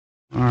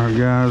Alright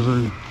guys,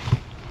 I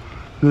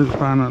didn't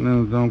find nothing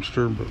in the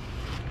dumpster, but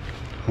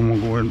I'm gonna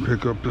go ahead and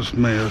pick up this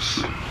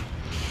mess.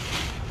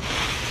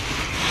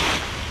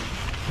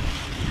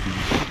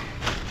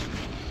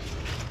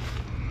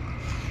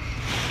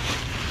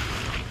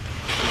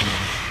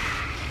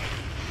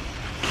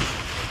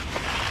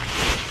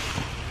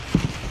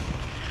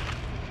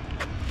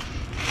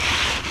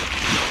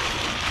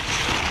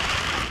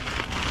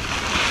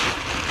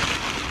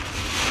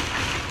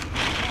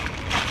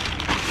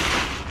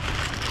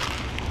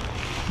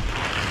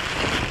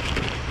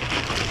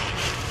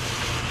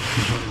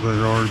 They'd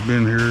already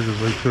been here because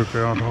they took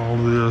out all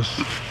this.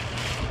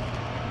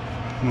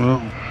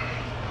 Well,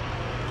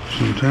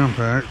 some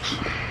Tampax,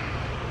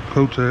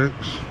 Kotex.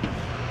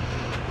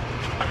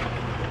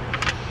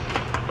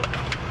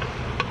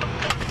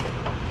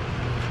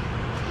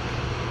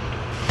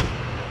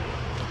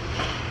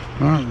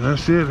 Alright,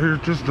 that's it here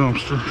at this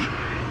dumpster.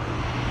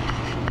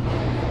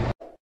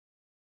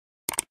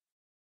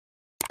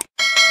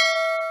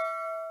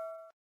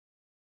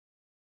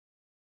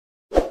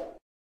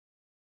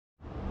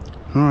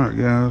 Alright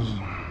guys,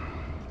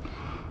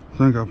 I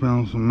think I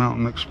found some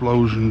Mountain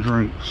Explosion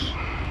drinks.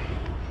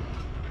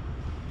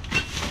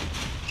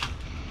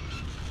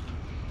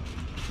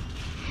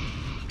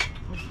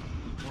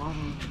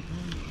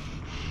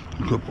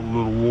 A couple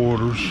little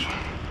waters.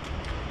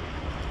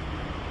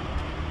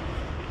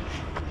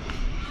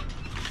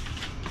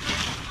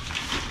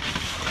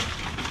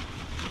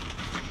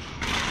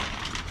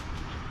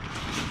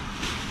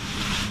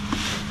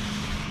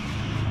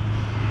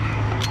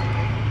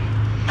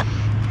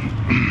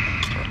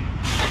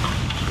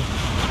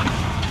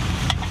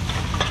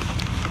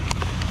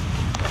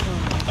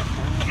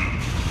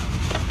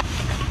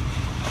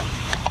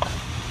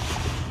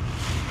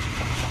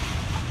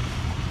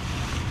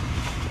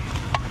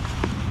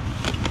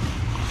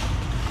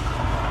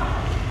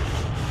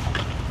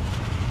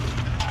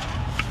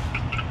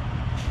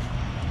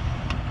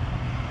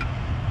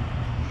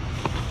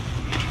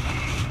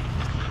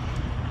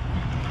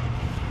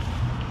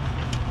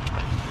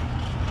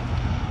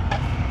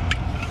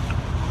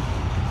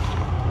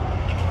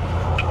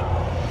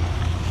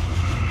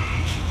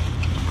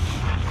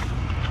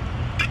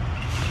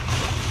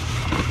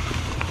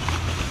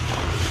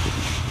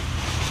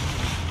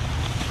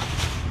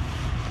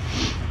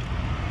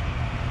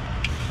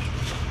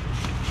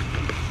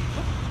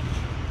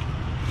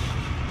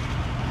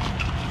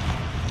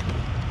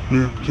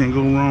 Yeah, can't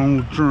go wrong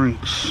with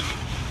drinks.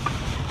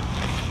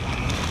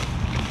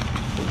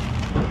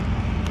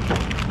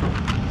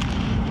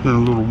 Been a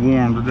little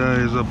warm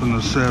today, it's up in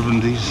the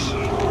 70s.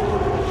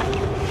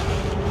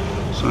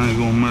 So I ain't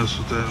gonna mess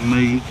with that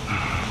meat.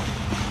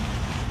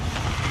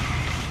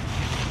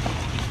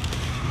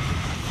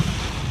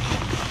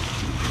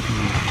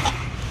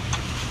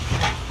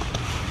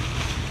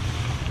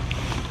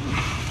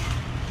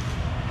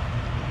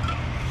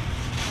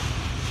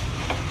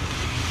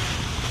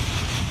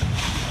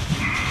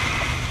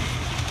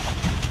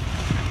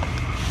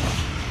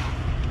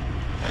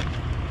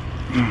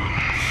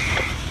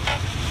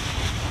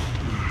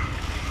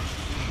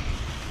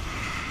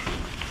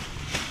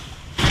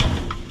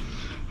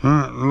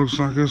 Alright, looks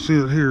like that's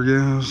it here,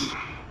 guys.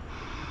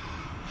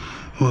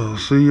 Well,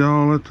 see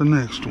y'all at the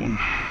next one.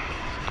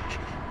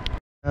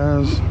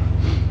 Guys,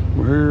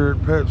 we're here at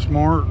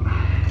PetSmart.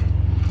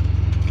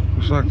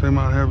 Looks like they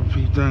might have a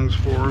few things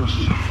for us.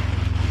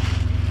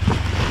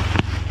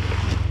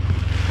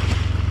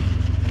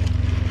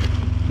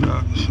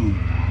 Got some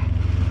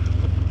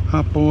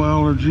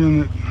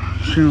hypoallergenic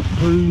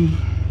shampoo,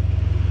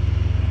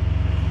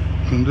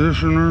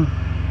 conditioner,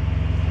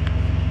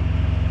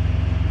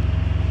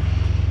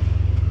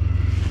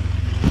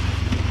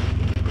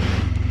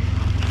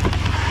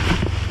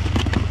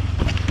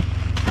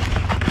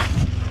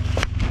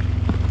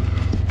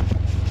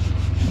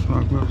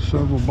 I've got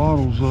several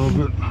bottles of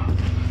it,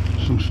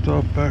 some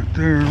stuff back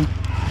there.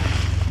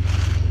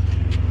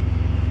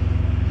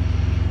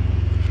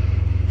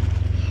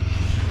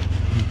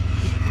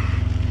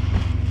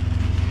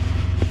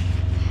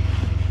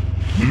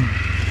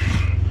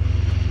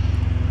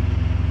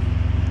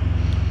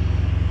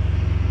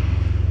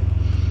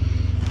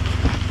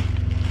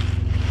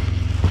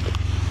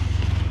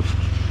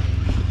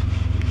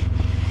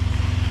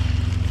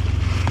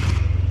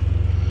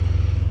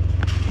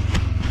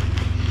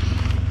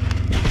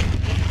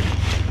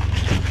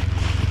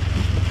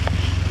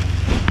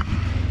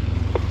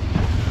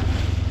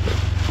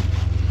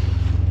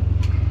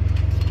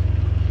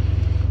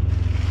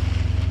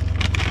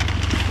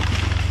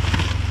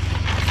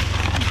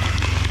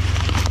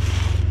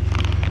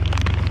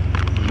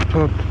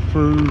 Pup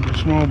food, a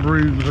small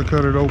breed, because I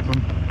cut it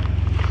open.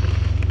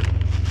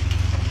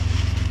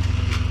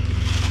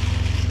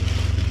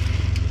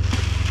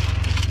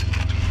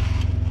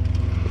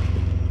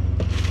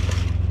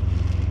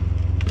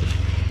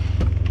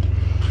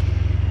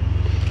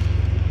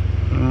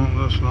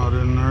 No, that's not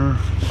in there.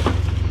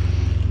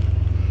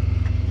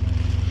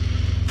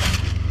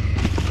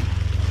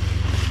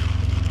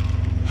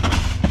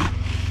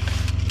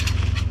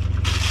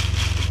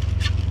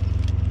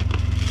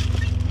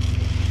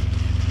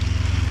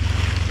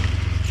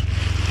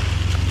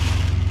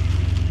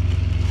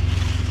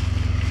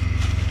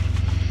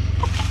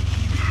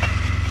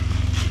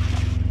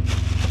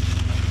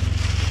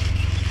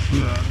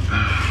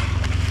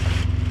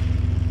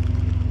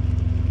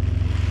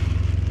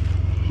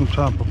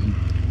 type of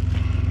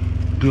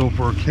deal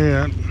for a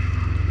cat.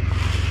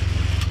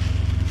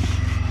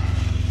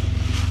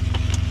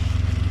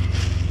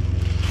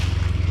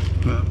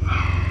 That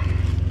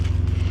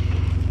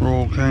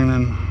Royal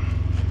Canin.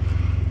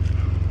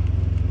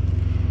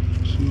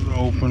 It's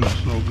open,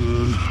 so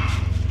good.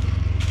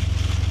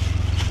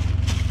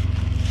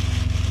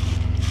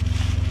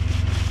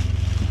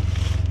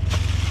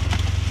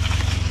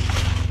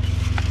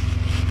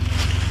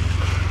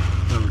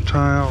 Have a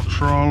tie-out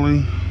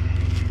trolley.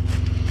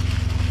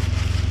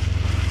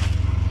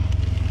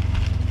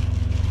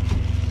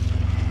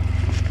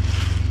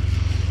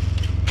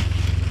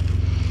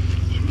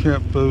 Some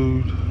cat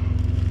food.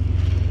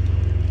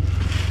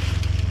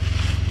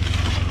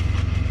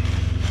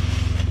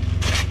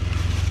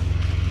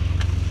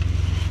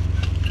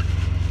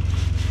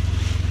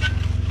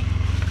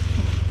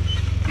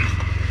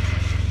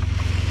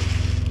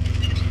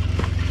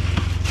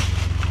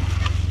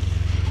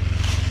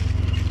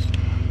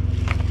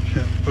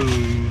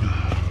 Food.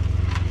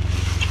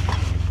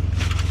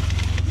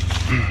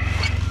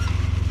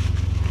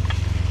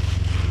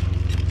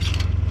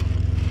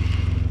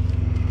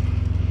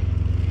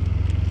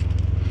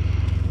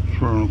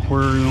 For an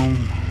aquarium.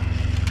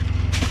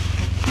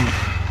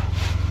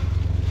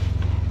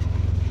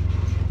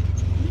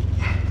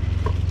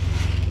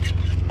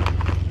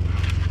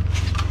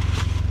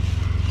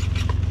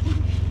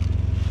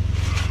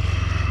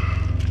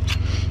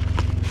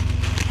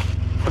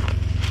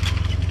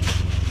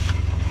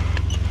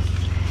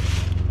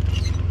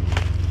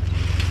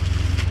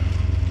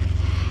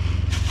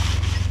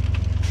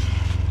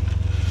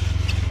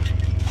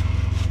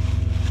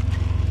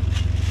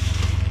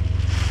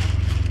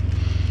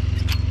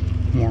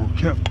 More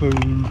cat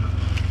food.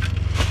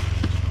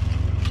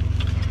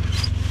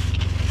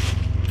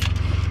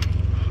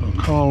 So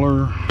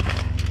collar.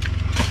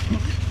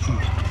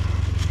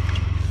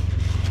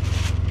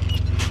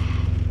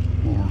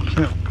 More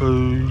cat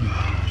food.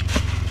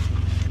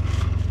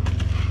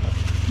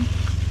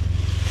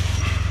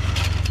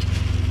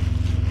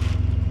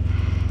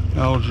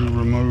 Algae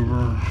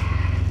remover.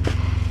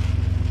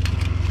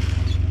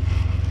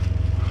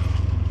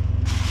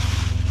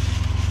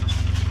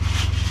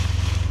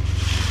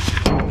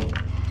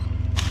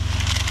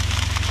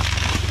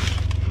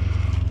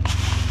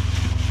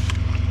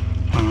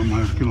 I'm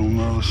gonna have to get on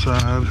the other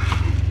side.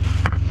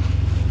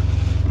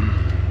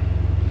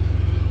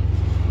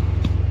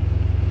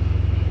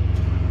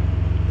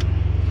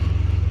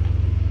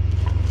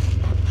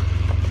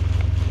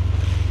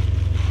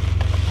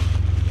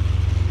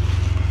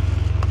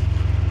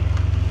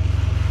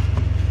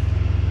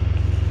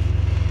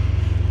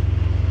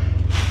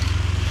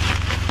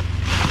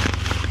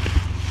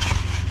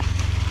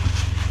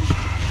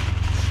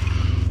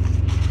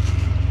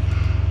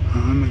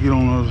 Let me get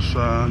on the other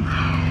side.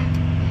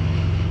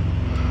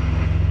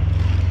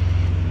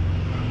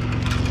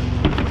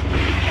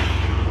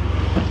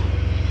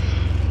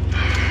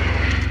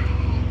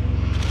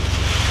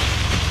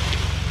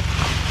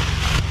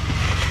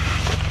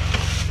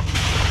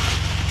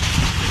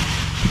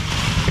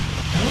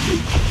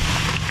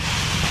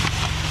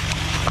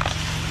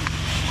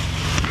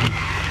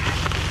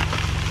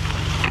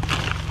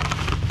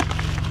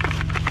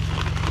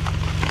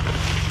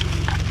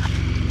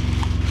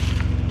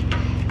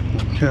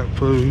 Cat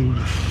food.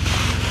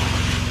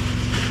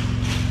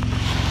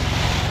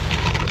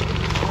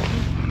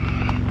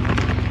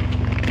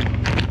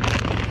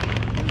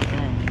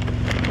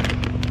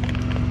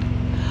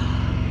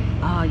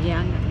 Oh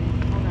yeah,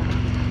 hold on.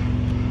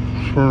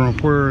 For an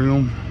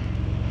aquarium.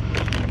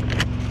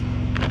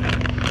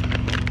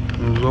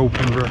 It was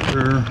open right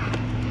there.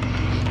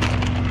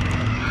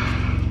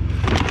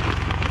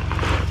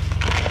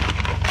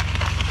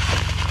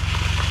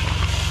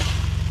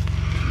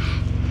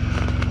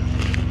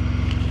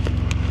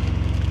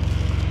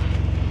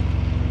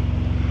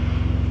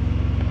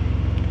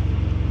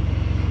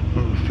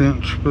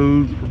 Finch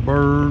food for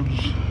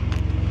birds.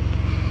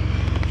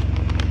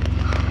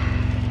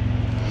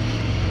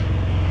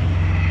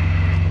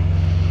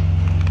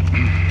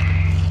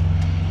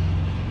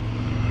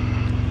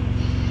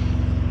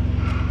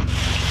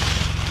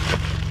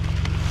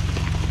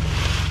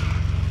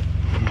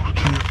 More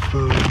cat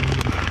food.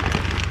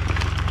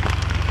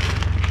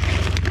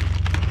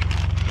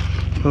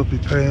 Puppy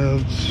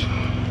pads.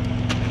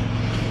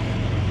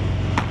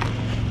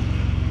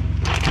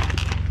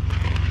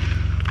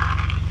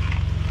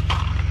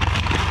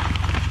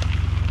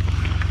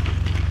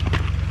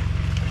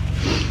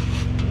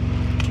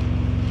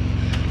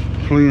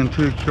 Flea and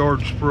tick yard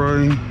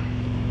spray.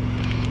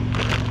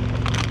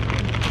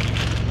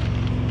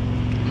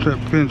 That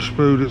finch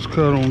food is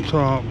cut on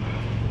top.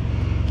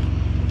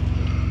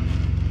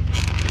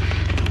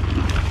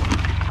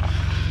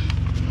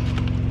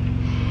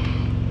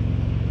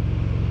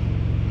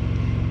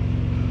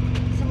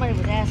 Somebody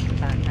was asking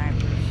about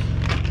diapers.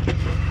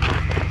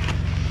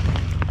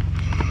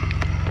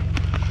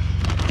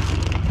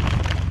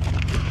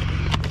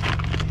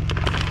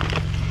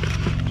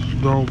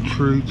 Dog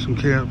treats and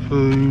cat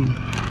food.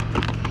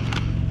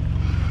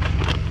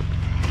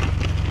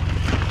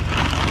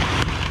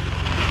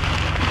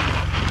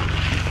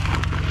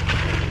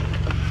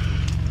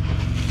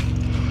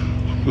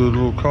 good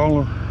little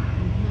collar.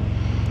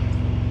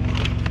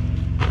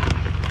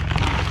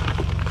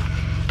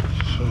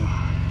 So,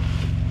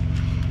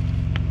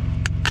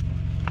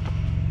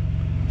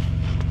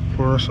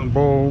 fluorescent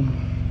bulb.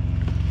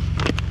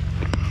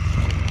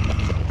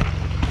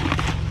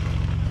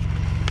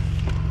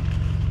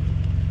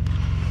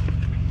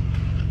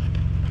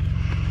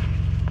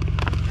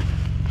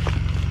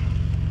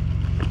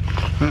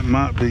 That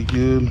might be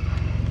good.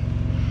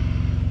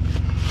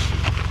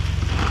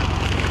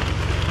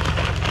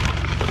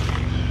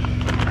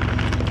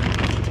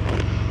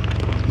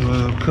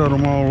 They'll cut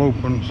them all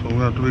open, so we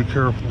have to be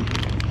careful.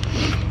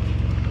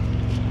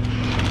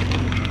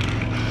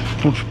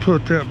 Once you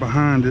put that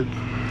behind it,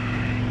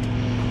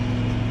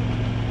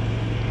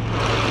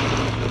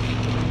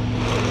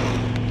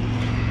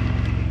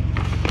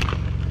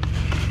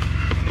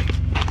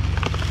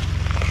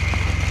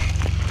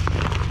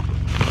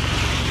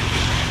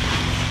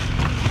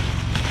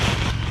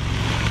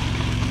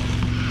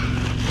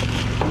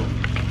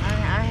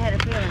 I had a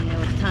feeling it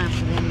was time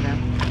for them to.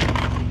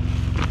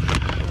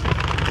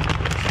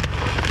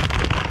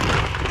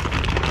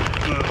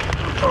 I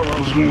thought I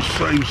was going to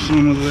save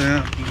some of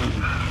that. We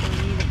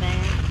need a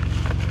bag.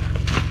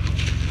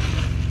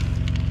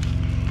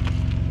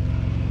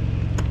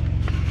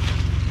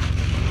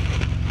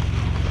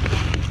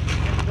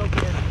 Let's go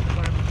get a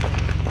barbecue.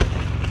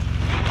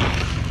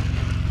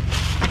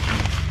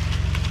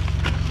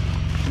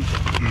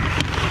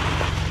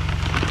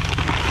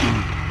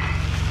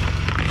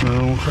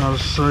 I'll try to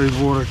save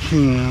what I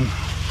can.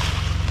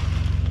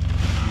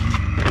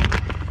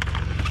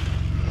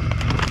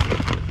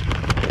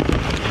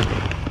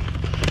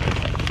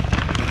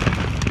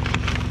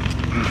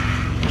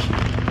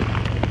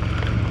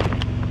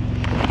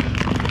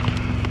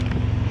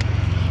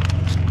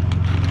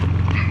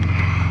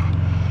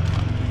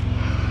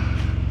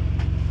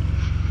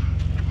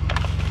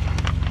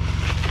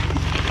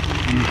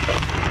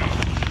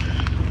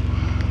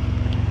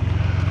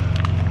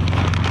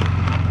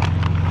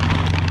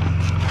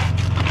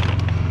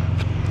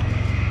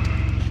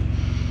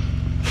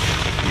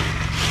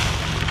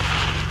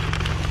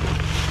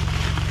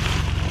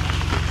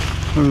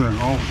 Look at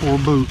that, all 4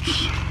 boots.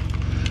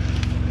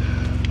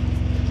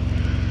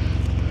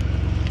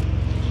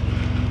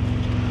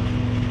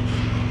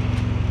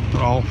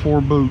 All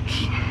 4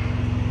 boots.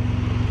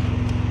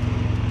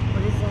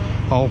 What is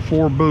that? All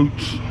 4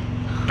 boots.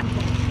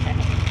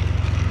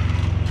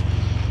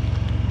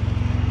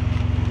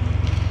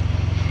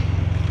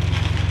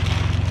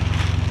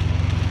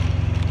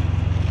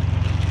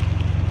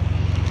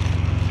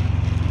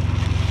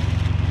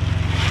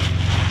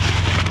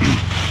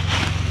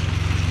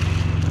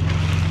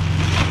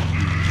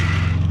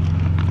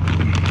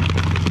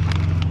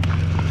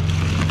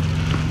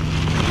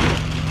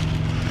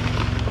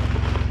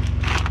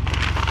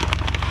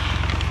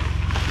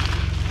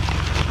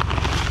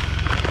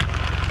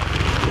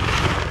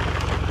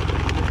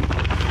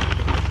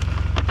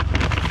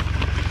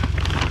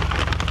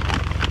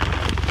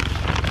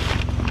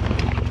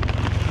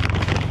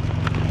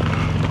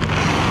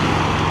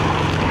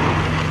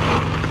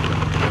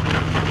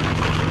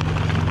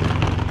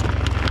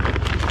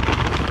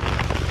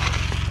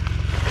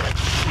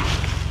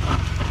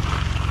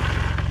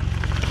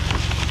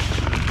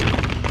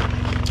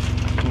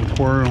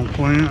 Aquarium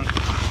plant.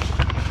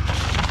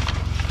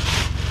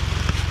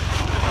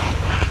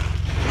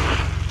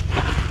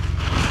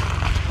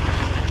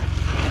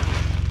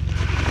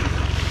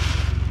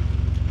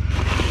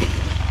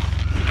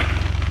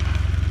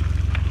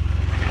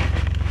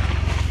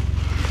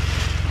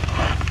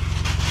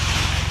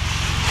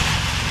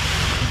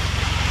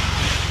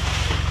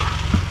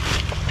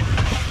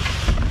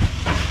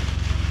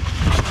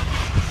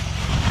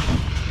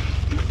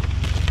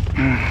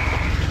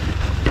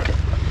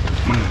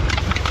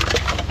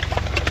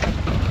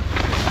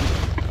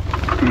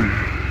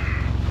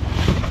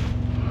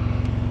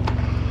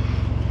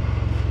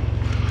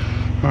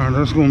 Alright,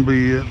 that's gonna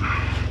be it.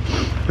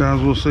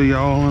 Guys, we'll see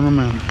y'all in a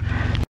minute.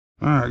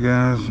 Alright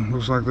guys,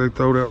 looks like they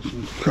throwed out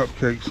some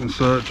cupcakes and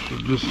such,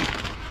 but just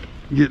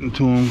getting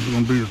to them is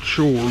gonna be a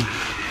chore.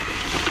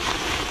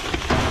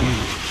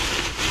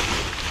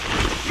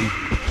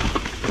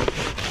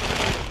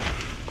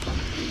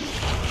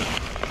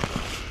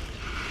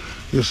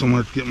 Guess I'm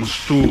gonna have to get my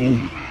stool.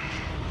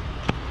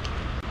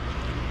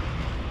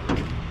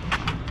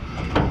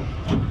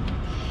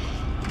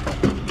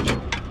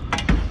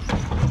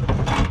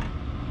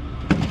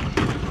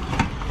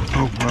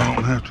 Hopefully I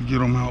don't have to get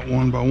them out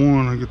one by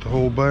one. I get the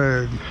whole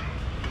bag.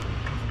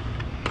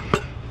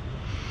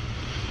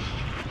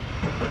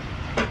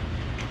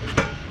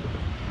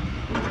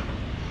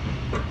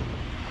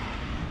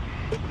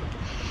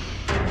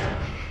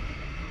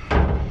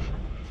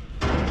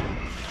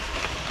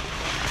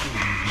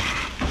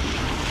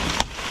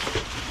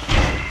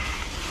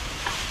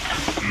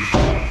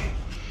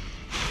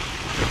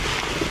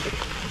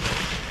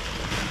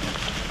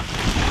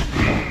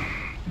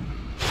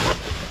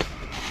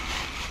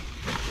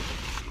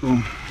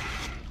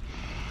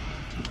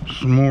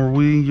 Some more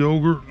wheat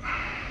yogurt.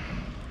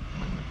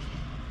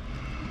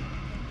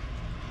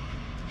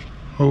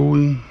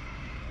 Hoey,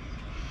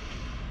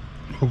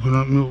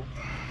 coconut milk.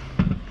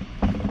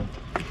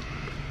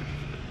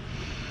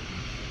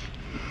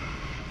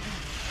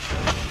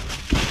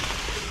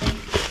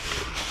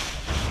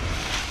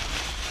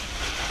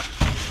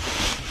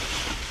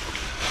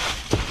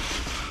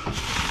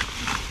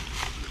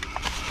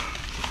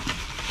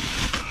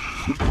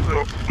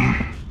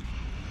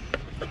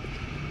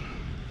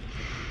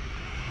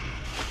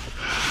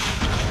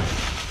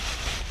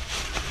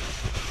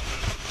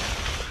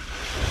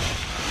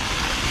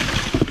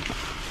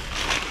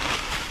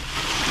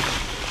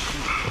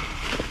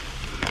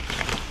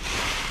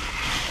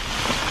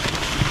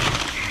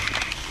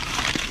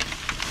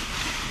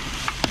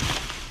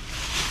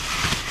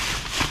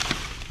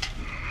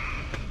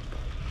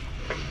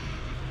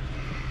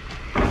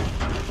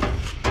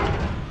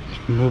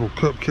 Little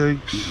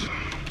cupcakes.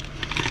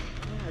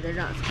 Oh, they're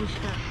not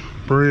squished up.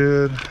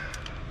 Bread.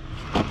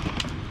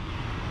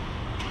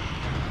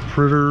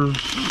 Fritters.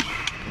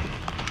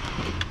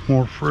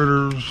 More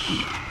fritters.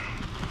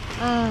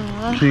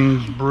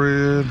 King's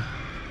bread.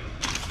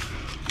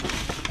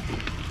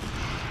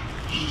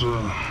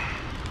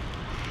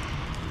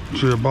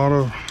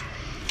 Ciabatta.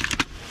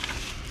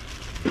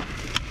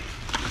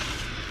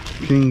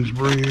 King's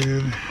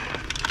bread.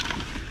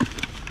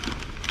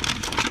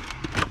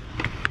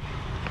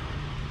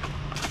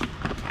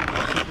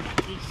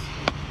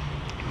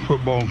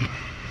 Football.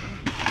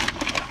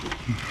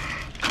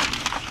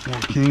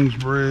 More King's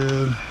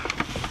bread.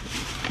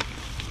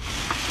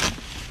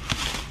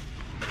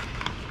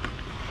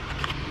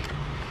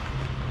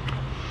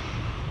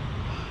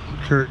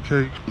 Carrot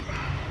cake.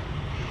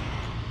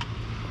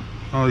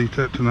 I'll eat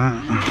that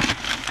tonight.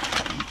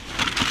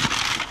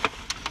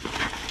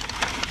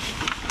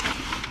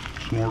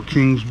 Some more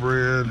King's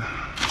bread.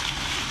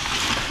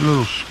 A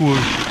little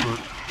squished, but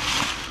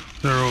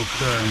they're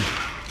okay.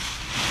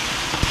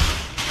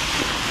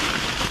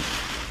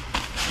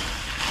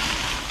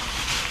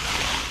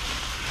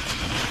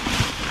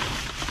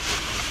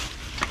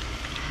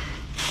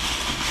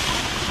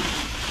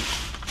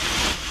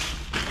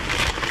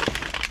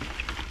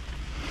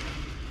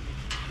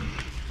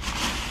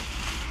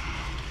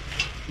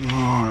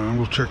 Alright,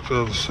 we'll check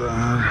the other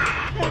side.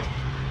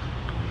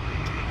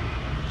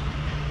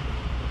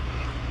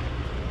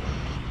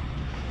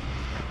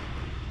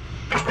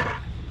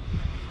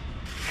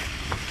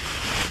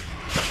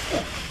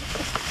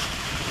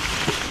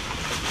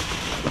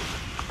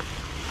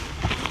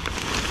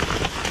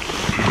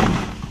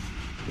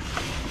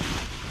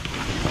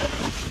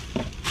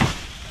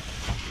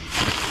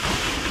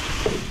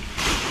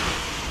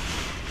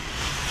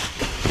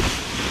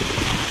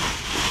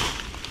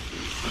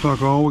 Looks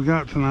like all we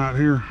got tonight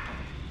here.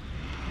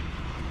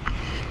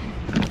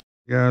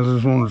 Guys, I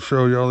just wanted to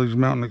show you all these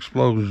mountain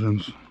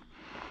explosions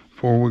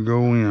before we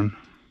go in.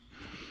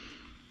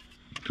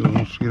 Because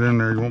once you get in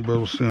there, you won't be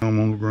able to see them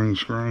on the green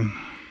screen.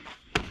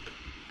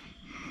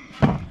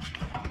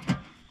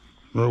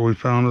 But we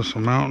found us a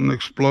mountain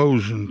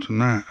explosion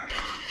tonight.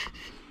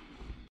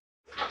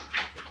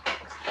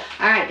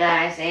 Alright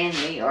guys, and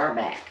we are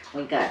back.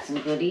 We got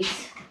some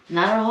goodies.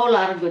 Not a whole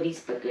lot of goodies,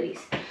 but goodies.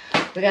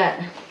 We got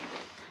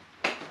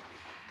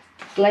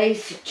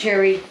glazed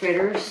cherry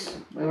fritters.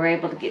 We were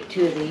able to get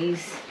 2 of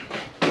these.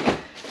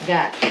 We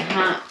got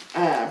hot,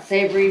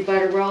 savory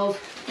butter rolls,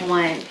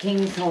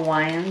 King's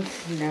Hawaiians.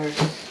 And there's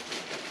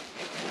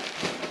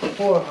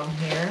 4 of them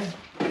here.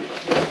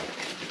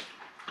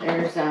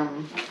 There's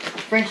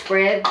French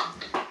bread. Let's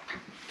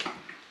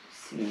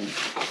see.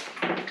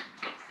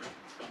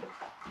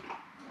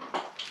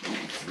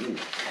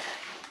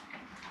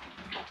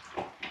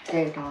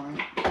 Saved on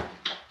it.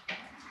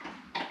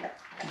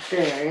 I'm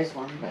sure there is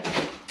one, but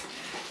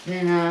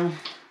then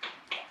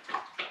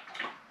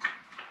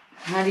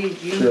how do you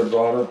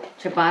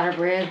ciabatta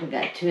bread? We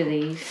got 2 of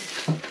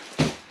these.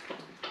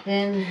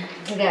 Then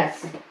we got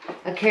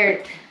a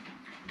carrot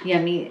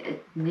yummy.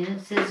 It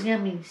says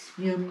yums.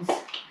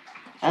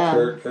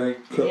 Carrot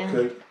cake,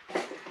 cupcake.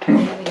 Yeah.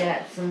 Then we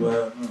got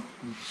some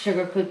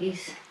sugar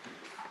cookies.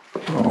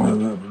 I'll have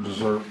that for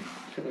dessert.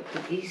 Sugar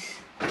cookies.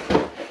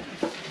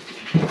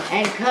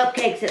 And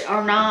cupcakes that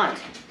are not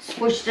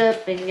squished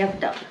up and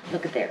yucked up.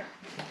 Look at there.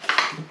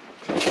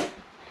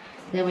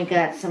 Then we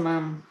got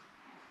some,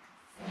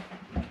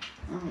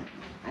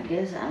 I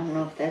guess, I don't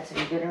know if that's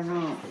any good or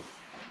not.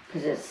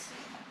 Because it's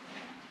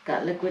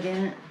got liquid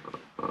in it.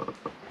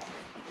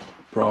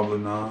 Probably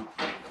not.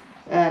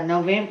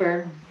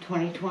 November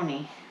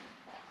 2020.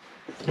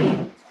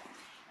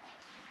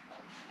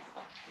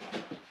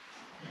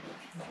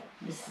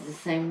 This is the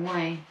same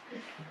way.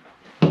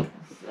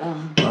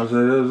 I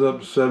said it was up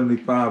to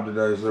 75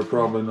 today, so they're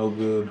probably no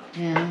good.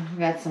 Yeah, we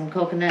got some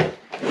coconut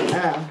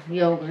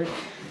yogurt.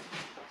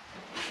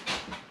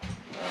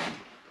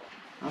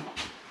 I'll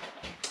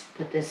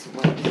put this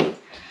away.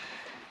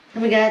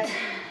 And we got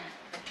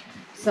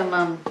some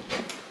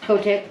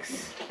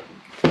Kotex,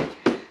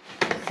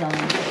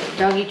 some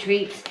doggy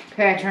treats.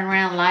 Here I turn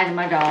around and lie to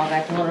my dog.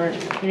 I told her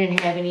we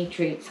didn't have any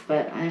treats,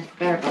 but I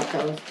forgot about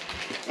those.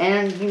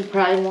 And you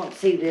probably won't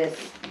see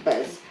this, but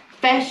it's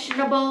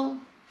fashionable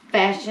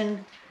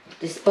fashion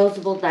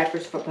disposable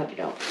diapers for puppy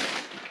dogs.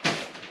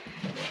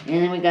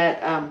 And then we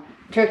got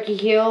Turkey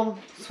Hill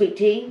sweet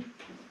tea,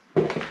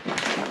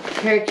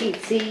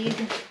 parakeet seed.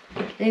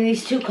 Then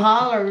these 2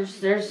 collars,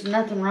 there's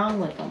nothing wrong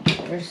with them.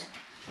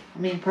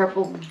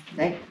 Purple,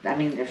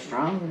 they're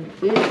strong and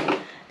good.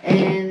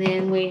 And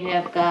then we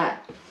have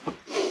got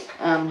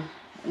an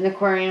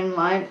aquarium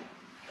light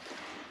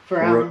for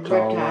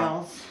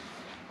reptiles.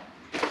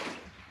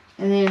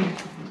 And then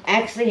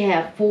actually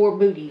have 4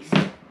 booties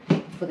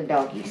for the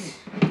doggies.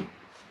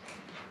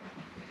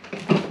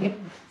 Yep,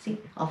 see,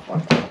 all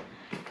 4.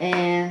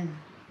 And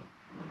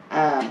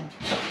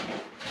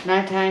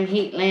nighttime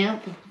heat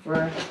lamp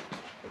for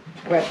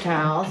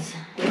reptiles.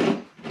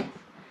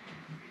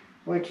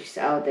 Where'd you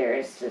see? Oh, there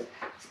it's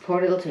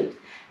poor little tooth.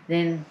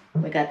 Then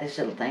we got this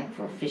little thing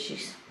for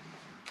fishies.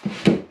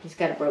 He's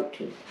got a broke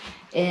tooth.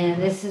 And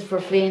this is for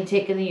flea and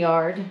tick in the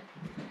yard.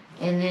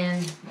 And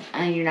then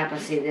you're not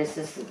gonna see this.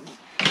 This is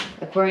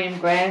aquarium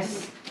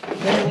grass.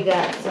 Then we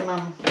got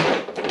some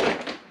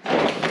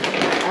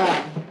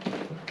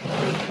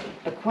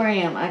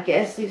aquarium. I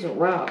guess these are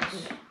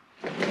rocks.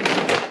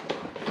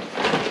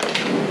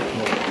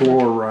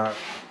 Fluorite.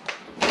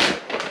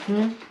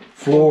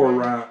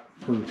 Fluorite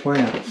for the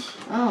plants.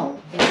 Oh,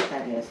 yes,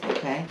 that is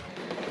okay.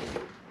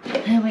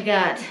 And we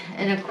got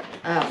an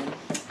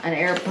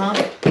air pump.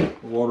 A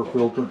water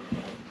filter.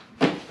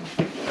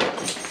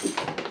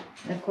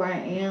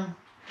 Aquarium, yeah.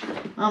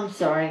 I'm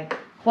sorry.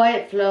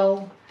 Quiet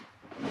flow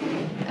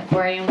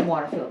aquarium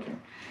water filter.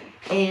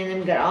 And then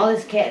we got all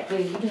this cat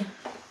food.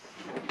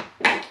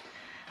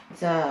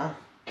 It's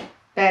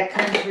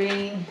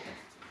Backcountry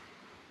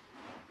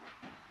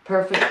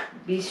Perfect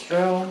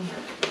Bistro.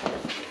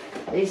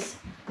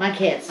 My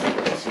cat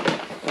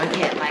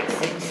likes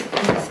these.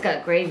 It's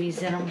got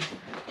gravies in them.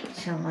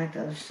 She don't like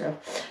the other stuff.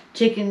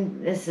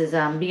 Chicken, this is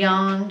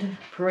Beyond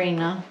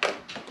Purina.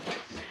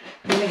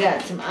 Then we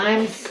got some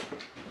Iams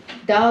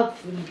dog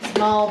food,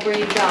 small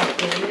breed dog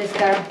food. It's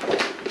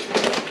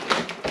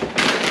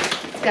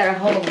got a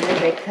hole where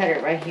they cut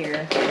it right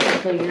here,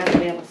 so you're not gonna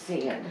be able to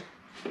see it.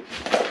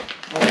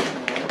 Let's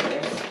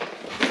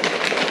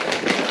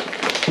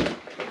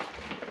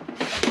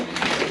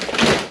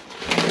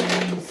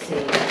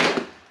see.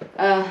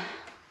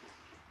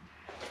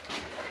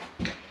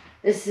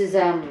 This is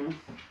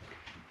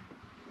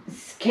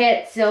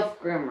cat self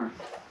groomer.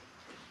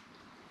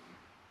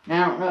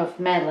 I don't know if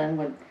Madeline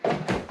would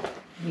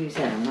use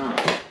that or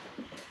not.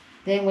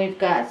 Then we've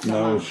got some.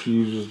 No, she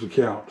uses the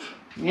couch.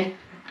 Yeah.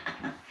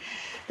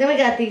 Then we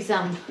got these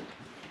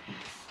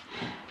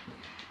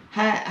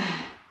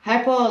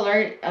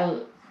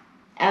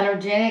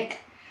hypoallergenic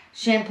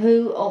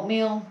shampoo,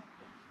 oatmeal,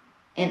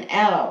 and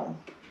aloe.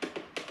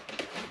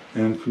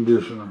 And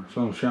conditioner.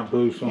 Some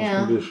shampoo, some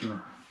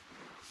conditioner.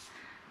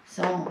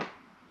 So,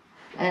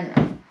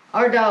 and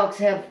our dogs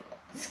have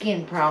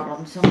skin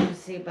problems, so I'm going to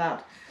see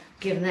about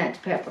giving that to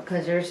Pepper,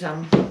 because there's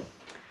some.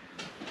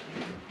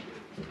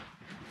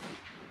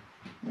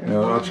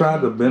 I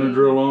tried the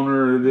Benadryl on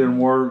her, it didn't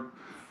work.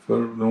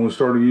 But then we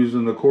started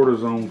using the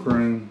cortisone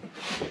cream,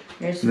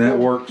 and that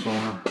works on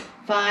her.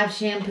 5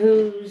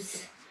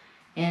 shampoos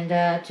and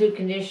 2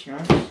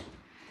 conditioners.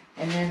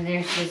 And then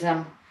there's this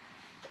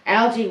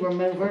algae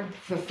remover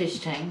for fish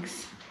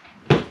tanks.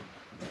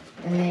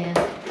 And then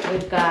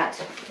we've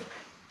got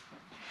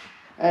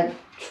a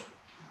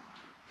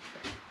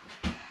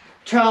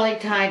trolley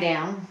tie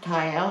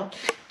out.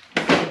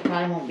 You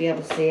probably won't be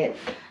able to see it,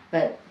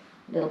 but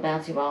little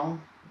bouncy ball.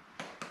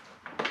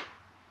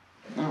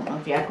 I don't know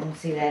if y'all can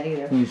see that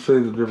either. You can see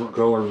the different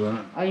colors in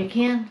it. Oh, you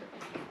can?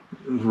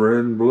 It's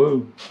red and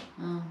blue.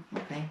 Oh,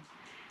 okay.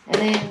 And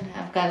then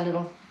I've got a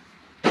little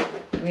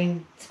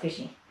green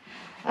squishy.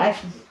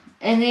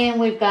 And then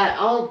we've got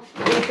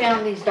we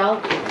found these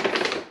dog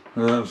food.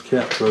 That was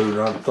cat food.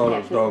 I thought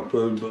it was dog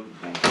food, but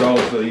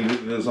dogs that eat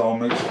it, it's all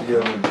mixed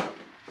together.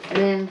 And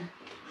then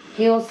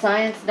Hill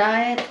Science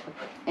Diet.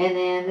 And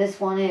then this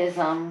one is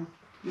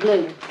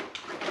blue.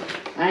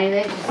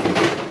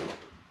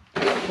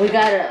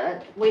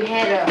 We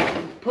had to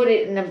put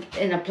it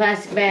in a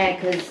plastic bag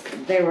because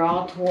they were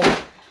all torn.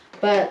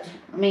 But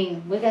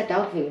we got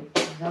dog food.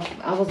 So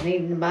I was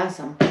needing to buy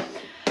some.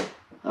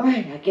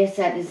 Alright, I guess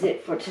that is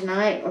it for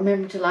tonight.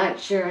 Remember to like,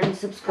 share, and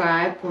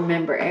subscribe.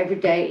 Remember, every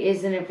day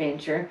is an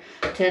adventure.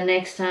 Till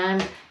next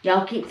time,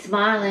 y'all keep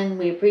smiling.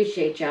 We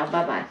appreciate y'all.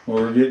 Bye-bye.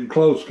 We're getting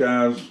close,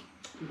 guys.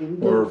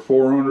 We're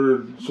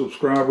 400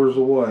 subscribers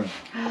away.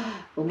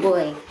 Oh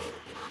boy.